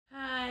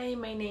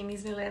my name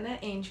is Milena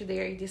and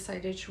today I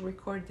decided to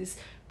record this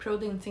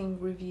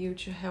ProDentim review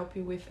to help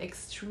you with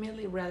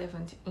extremely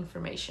relevant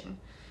information.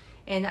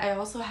 And I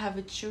also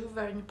have two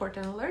very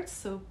important alerts,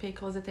 so pay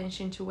close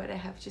attention to what I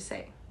have to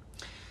say.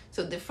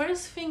 So the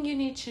first thing you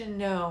need to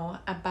know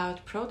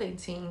about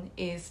ProDentim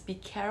is be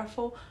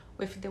careful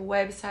with the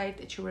website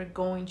that you are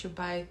going to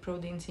buy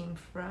ProDentim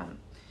from,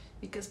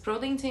 because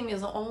ProDentim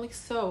is only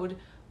sold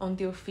on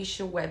the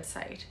official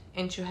website.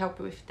 And to help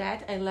you with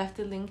that, I left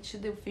the link to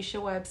the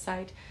official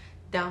website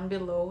down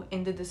below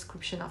in the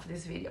description of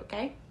this video,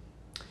 okay?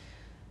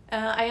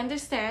 I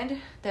understand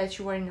that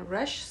you are in a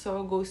rush, so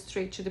I'll go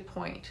straight to the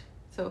point.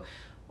 So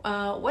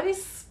what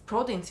is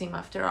ProDentim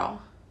after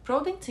all?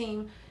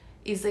 ProDentim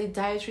is a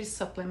dietary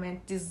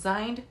supplement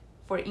designed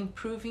for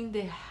improving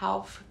the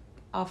health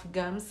of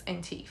gums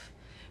and teeth.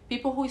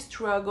 People who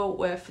struggle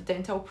with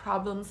dental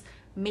problems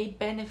may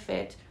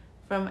benefit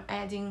from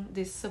adding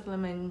this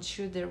supplement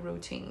to their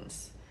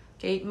routines.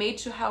 Okay, made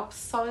to help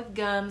solid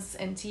gums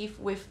and teeth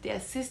with the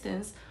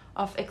assistance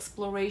of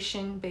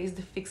exploration-based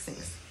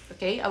fixings.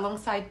 Okay,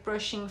 alongside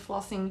brushing,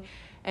 flossing,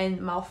 and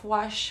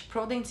mouthwash,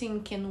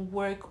 ProDentim can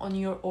work on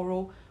your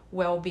oral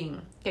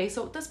well-being. Okay,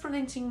 so does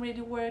ProDentim really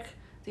work?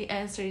 The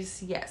answer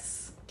is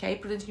yes. Okay,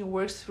 ProDentim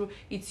works through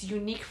its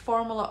unique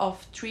formula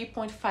of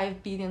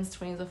 3.5 billion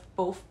strains of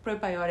both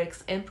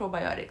prebiotics and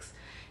probiotics.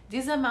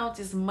 This amount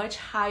is much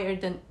higher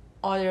than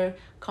other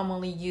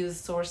commonly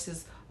used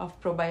sources of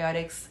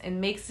probiotics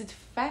and makes it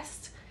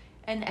fast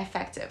and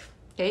effective.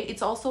 Okay,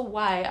 it's also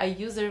why a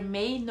user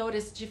may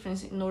notice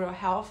difference in oral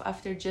health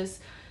after just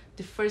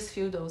the first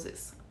few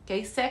doses.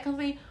 Okay,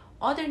 secondly,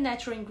 other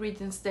natural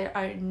ingredients that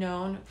are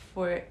known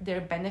for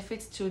their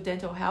benefits to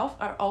dental health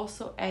are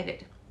also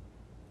added.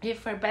 If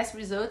for best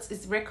results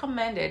is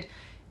recommended,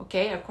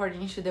 okay,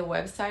 according to the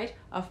website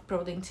of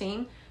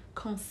ProDentim,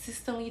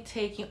 consistently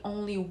taking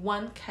only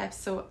one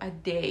capsule a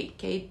day,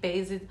 okay,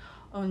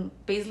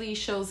 basically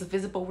shows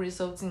visible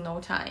results in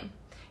no time.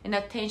 And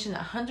attention,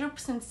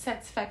 100%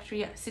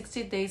 satisfactory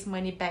 60 days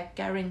money back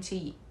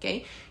guarantee.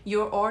 Okay,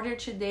 your order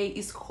today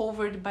is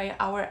covered by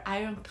our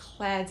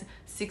ironclad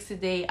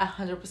 60-day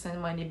 100%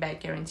 money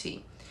back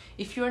guarantee.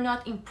 If you're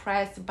not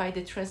impressed by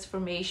the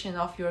transformation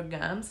of your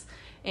gums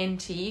and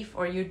teeth,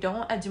 or you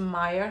don't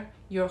admire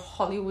your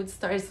Hollywood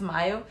star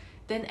smile,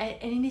 then at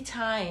any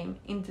time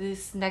in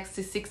this next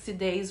 60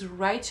 days,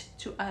 write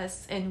to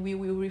us and we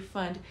will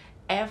refund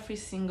every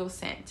single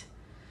cent.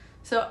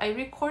 So I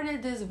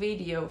recorded this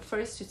video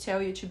first to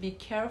tell you to be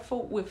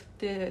careful with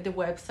the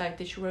website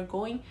that you are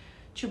going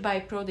to buy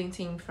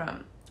ProDentim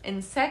from.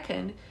 And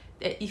second,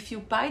 that if you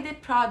buy the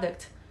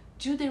product,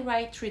 do the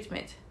right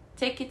treatment.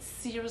 Take it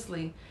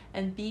seriously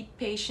and be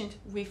patient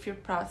with your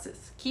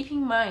process. Keep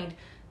in mind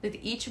that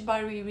each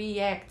body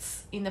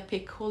reacts in a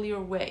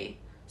peculiar way.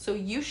 So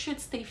you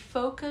should stay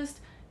focused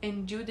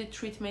and do the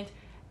treatment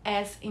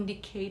as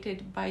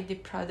indicated by the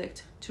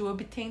product to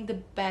obtain the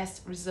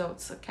best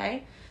results,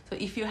 okay? So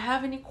if you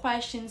have any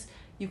questions,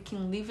 you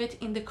can leave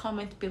it in the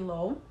comment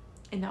below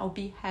and I'll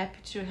be happy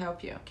to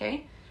help you,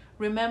 okay?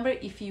 Remember,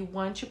 if you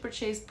want to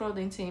purchase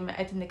ProDentim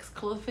at an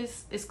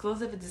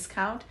exclusive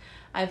discount,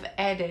 I've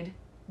added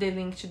the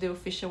link to the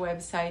official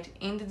website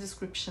in the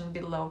description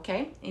below,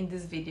 okay? In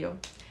this video.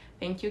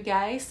 Thank you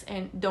guys,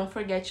 and don't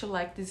forget to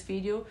like this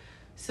video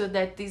so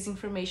that this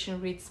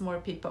information reaches more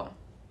people.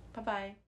 Bye-bye.